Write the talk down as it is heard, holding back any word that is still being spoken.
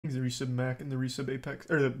The resub Mac and the resub Apex,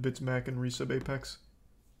 or the bits Mac and resub Apex.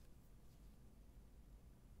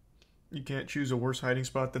 You can't choose a worse hiding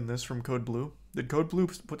spot than this from Code Blue. Did Code Blue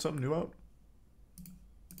put something new out?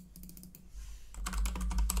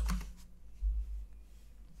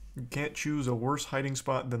 You can't choose a worse hiding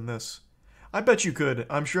spot than this. I bet you could.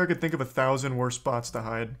 I'm sure I could think of 1,000 worse spots to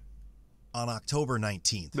hide. On October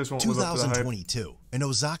 19th, This won't live up to the hype. 2022, an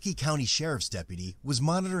Ozaki County Sheriff's deputy was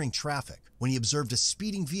monitoring traffic when he observed a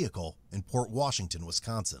speeding vehicle in Port Washington,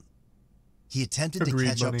 Wisconsin. He attempted to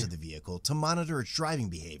catch up to the vehicle to monitor its driving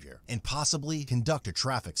behavior and possibly conduct a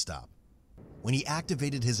traffic stop. When he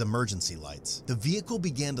activated his emergency lights, the vehicle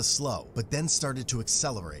began to slow, but then started to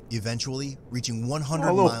accelerate, eventually reaching 100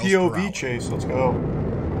 a miles little per hour. POV chase, let's go.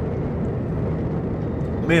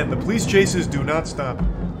 Man, the police chases do not stop.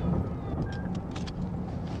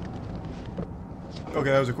 Okay,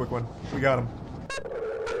 that was a quick one. We got him.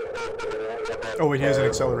 Oh wait, he hasn't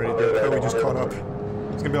accelerated yet. I thought we just caught up.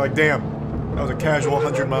 It's gonna be like, damn, that was a casual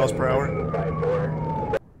 100 miles per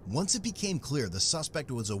hour. Once it became clear the suspect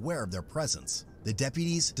was aware of their presence, the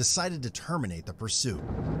deputies decided to terminate the pursuit.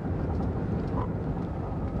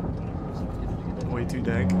 Way too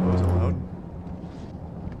dank. That wasn't loud.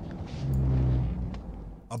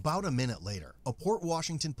 About a minute later, a Port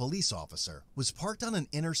Washington police officer was parked on an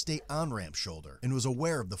interstate on-ramp shoulder and was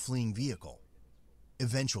aware of the fleeing vehicle.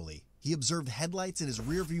 Eventually, he observed headlights in his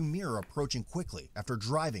rearview mirror approaching quickly after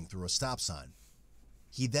driving through a stop sign.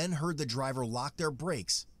 He then heard the driver lock their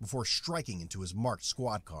brakes before striking into his marked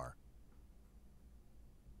squad car.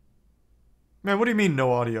 Man, what do you mean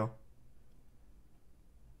no audio?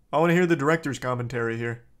 I want to hear the director's commentary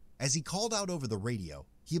here. As he called out over the radio,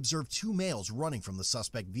 he observed two males running from the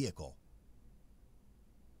suspect vehicle.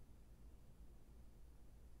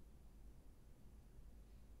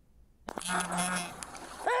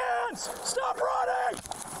 Hands! Stop running!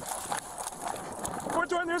 We're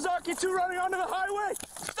doing the Ozaki 2 running onto the highway!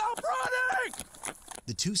 Stop running!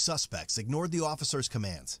 The two suspects ignored the officer's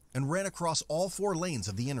commands and ran across all 4 lanes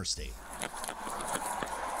of the interstate.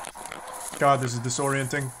 God, this is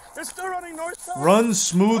disorienting. They're still running northbound. Run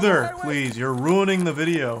smoother, please. You're ruining the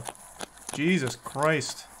video. Jesus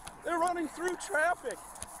Christ. They're running through traffic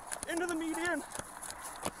into the median.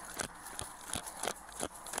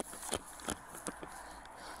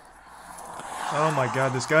 Oh my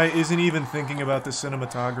God, this guy isn't even thinking about the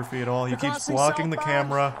cinematography at all. He keeps blocking the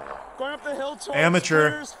camera. Going up the hill towards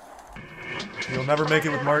Amateur. Spears. You'll never make it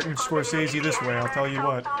with Martin Scorsese this way, I'll tell you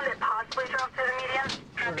what.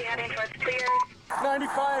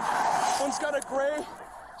 95. One's got a gray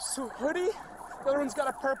hoodie. The other one's got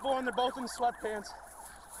a purple, and they're both in sweatpants.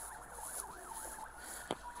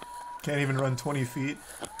 Can't even run 20 feet.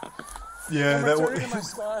 Yeah, I'm that returning to my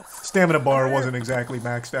squad. stamina bar wasn't exactly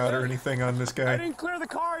maxed out or anything on this I guy. didn't clear the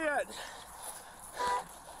car yet.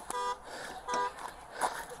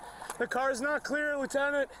 The car is not clear,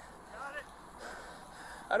 Lieutenant. Got it.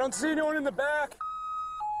 I don't see anyone in the back.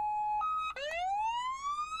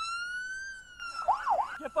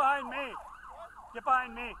 Get behind me. Get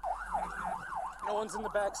behind me. No one's in the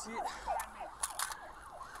back seat.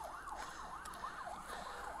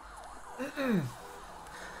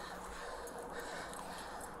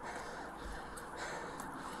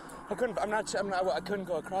 I couldn't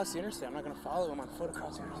go across the interstate. I'm not gonna follow him on foot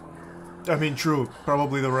across the interstate. I mean, true.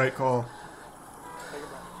 Probably the right call.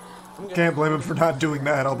 Can't blame him for not doing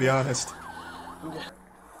that, I'll be honest. I'll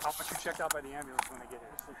get you checked out by the ambulance when I get here.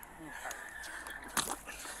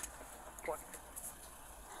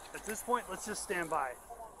 At this point, let's just stand by.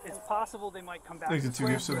 It's possible they might come back. I think the two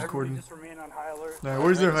gifts are recording. Just remain on high alert. Now,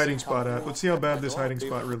 where's their hiding spot at? Let's see how bad this hiding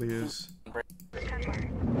spot really is.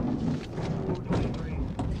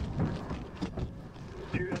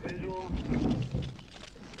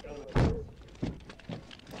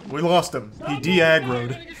 We lost him. He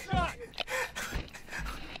de-aggroed.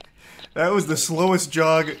 That was the slowest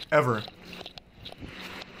jog ever.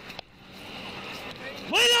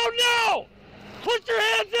 Lay down now! Put your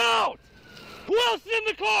hands out! Who else is in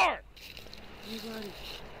the car?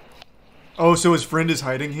 Oh, so his friend is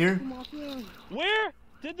hiding here? Where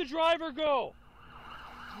did the driver go?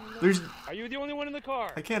 There's... Are you the only one in the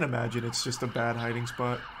car? I can't imagine it's just a bad hiding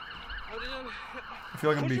spot. I feel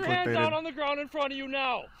like I'm Put being your hands out clickbaited. on the ground in front of you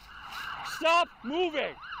now. Stop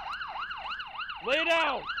moving. Lay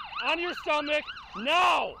down. On your stomach.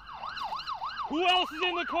 Now. Who else is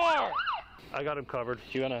in the car? I got him covered.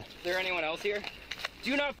 You gonna... Is there anyone else here?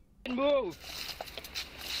 Do not move.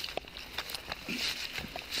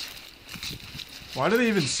 Why do they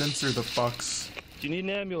even censor the fucks? Do you need an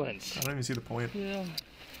ambulance? I don't even see the point. Yeah.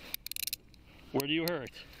 Where do you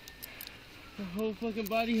hurt? The whole fucking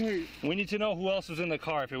body hurt. We need to know who else was in the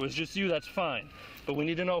car. If it was just you, that's fine. But we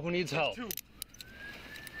need to know who needs help.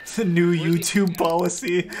 It's a new YouTube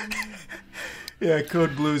policy. Yeah,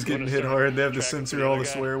 Code Blue's getting hit hard. They have to censor all the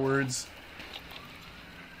swear words.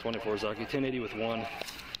 24 Zaki, 1080 with 1.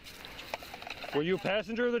 Were you a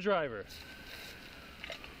passenger or the driver?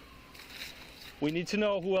 We need to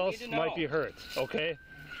know who else might be hurt, okay?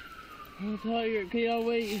 I'm tired. Can y'all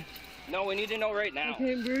wait? No, we need to know right now. I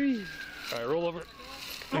can't breathe. All right, roll over.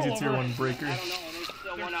 I think it's Tier 1 breaker. I don't know. There's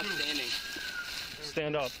still one outstanding.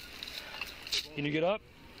 Stand up. Can you get up?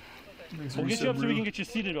 We'll get you up so we can get you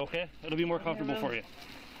seated, okay? It'll be more comfortable for you.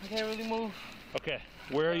 I can't really move. Okay.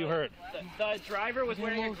 Where are you hurt? The driver was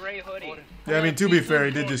wearing a gray hoodie. Yeah, I mean, to be fair,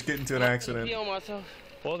 he did just get into an accident.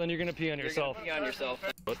 Well, then you're going to pee on yourself. Pee on yourself.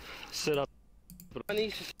 Sit up.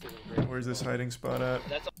 Where's this hiding spot at?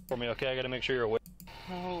 That's all for me, okay? I got to make sure you're awake.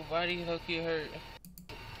 Oh, body hook you hurt.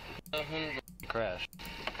 Crash.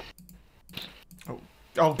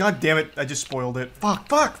 Oh, god damn it. I just spoiled it. Fuck.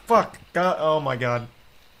 God, oh my god.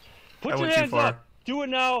 Put your hands up. Do it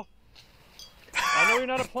now. I know you're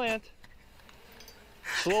not a plant.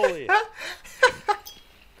 Slowly. Get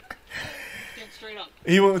straight up.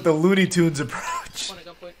 He went with the Looney Tunes approach.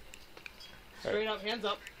 Straight up, hands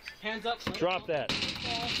up. Hands up. Drop that.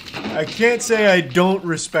 I can't say I don't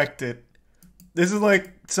respect it. This is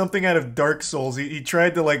like something out of Dark Souls. He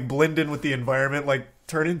tried to like blend in with the environment, like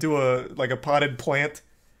turn into a potted plant.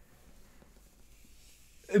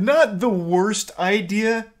 Not the worst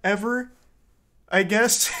idea ever, I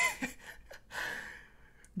guess.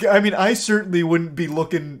 I mean, I certainly wouldn't be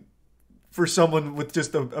looking for someone with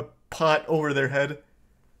just a pot over their head.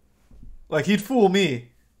 Like, he'd fool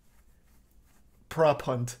me. Prop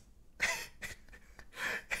hunt.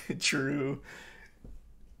 True.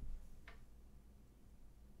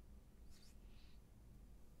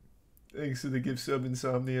 Thanks to the gift sub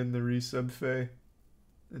Insomnia and the resub Faye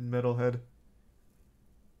and Metalhead.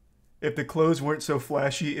 If the clothes weren't so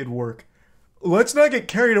flashy, it'd work. Let's not get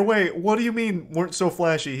carried away. What do you mean weren't so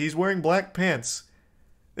flashy? He's wearing black pants.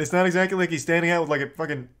 It's not exactly like he's standing out with like a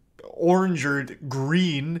fucking orange or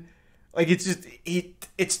green. Like, it's just,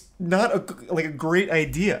 it's not a great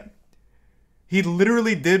idea. He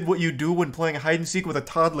literally did what you do when playing hide and seek with a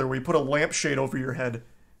toddler, where you put a lampshade over your head.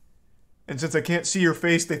 And since I can't see your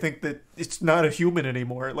face, they think that it's not a human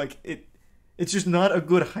anymore. Like, it's just not a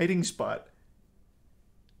good hiding spot.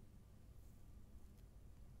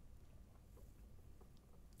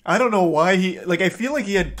 I don't know why he... Like, I feel like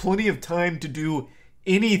he had plenty of time to do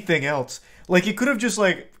anything else. Like, he could have just,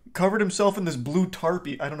 like, covered himself in this blue tarp.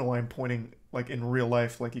 I don't know why I'm pointing, like, in real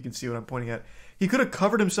life. Like, you can see what I'm pointing at. He could have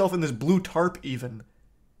covered himself in this blue tarp, even.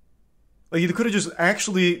 Like, he could have just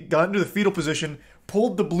actually gotten to the fetal position,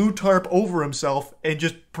 pulled the blue tarp over himself, and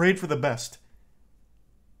just prayed for the best.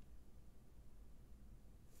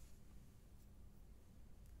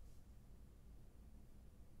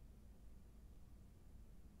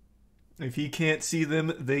 If he can't see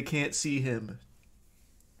them, they can't see him.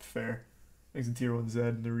 Fair. Thanks to Tier 1 Z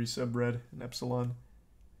and the resub red and Epsilon.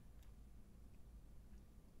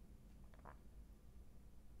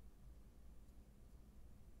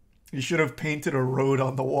 He should have painted a road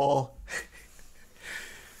on the wall.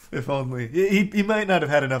 If only. He might not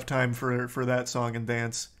have had enough time for that song and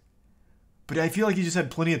dance. But I feel like he just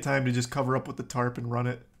had plenty of time to just cover up with the tarp and run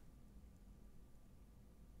it.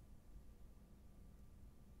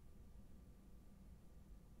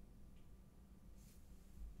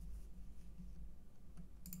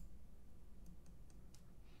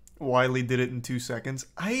 Wiley did it in 2 seconds.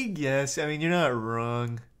 I guess. I mean, you're not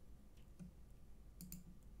wrong.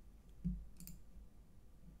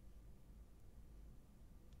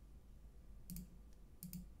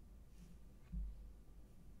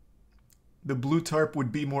 The blue tarp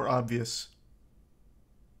would be more obvious.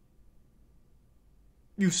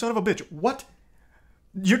 You son of a bitch. What?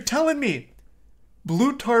 You're telling me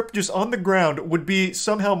blue tarp just on the ground would be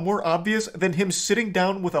somehow more obvious than him sitting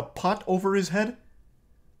down with a pot over his head?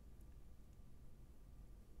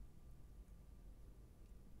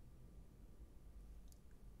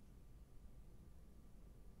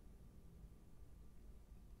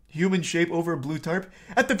 Human shape over a blue tarp?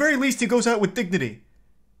 At the very least, he goes out with dignity.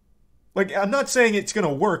 Like, I'm not saying it's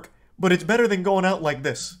gonna work, but it's better than going out like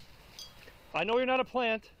this. I know you're not a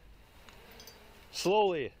plant.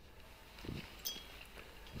 Slowly.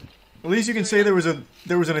 At least you can say there was an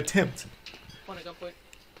attempt.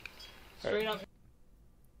 Straight up.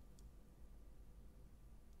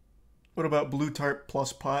 What about blue tarp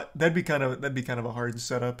plus pot? That'd be kind of a hard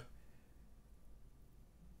setup.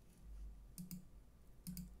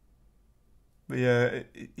 But yeah,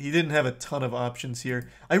 he didn't have a ton of options here.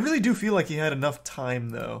 I really do feel like he had enough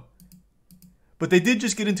time, though. But they did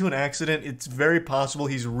just get into an accident. It's very possible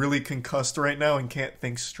he's really concussed right now and can't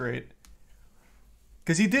think straight.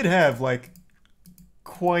 Because he did have, like,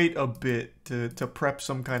 quite a bit to prep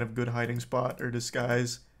some kind of good hiding spot or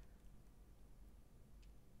disguise.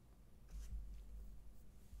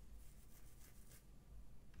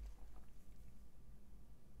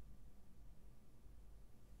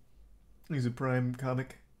 He's a Prime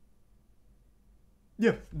comic.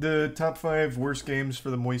 Yeah, the top 5 worst games for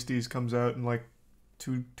the Moisties comes out in like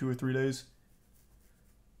two or 3 days.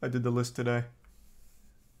 I did the list today.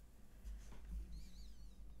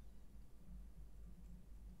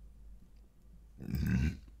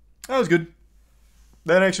 That was good.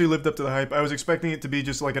 That actually lived up to the hype. I was expecting it to be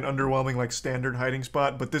just like an underwhelming, like standard hiding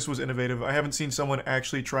spot, but this was innovative. I haven't seen someone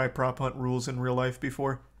actually try prop hunt rules in real life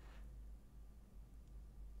before.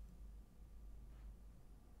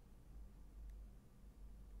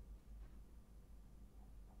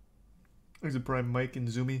 There's a Prime Mike and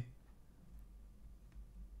Zoomy.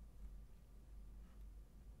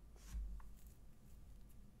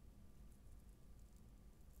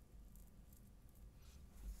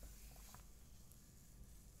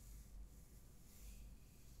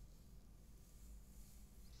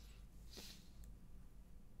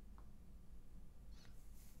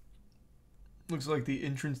 Looks like the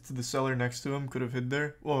entrance to the cellar next to him could have hid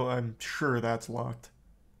there. Well, I'm sure that's locked.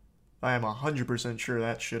 I am 100% sure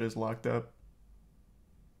that shit is locked up.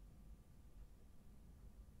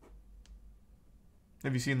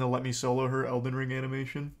 Have you seen the Let Me Solo Her Elden Ring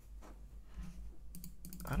animation?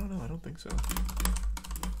 I don't know, I don't think so.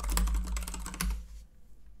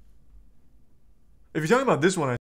 If you're talking about this one,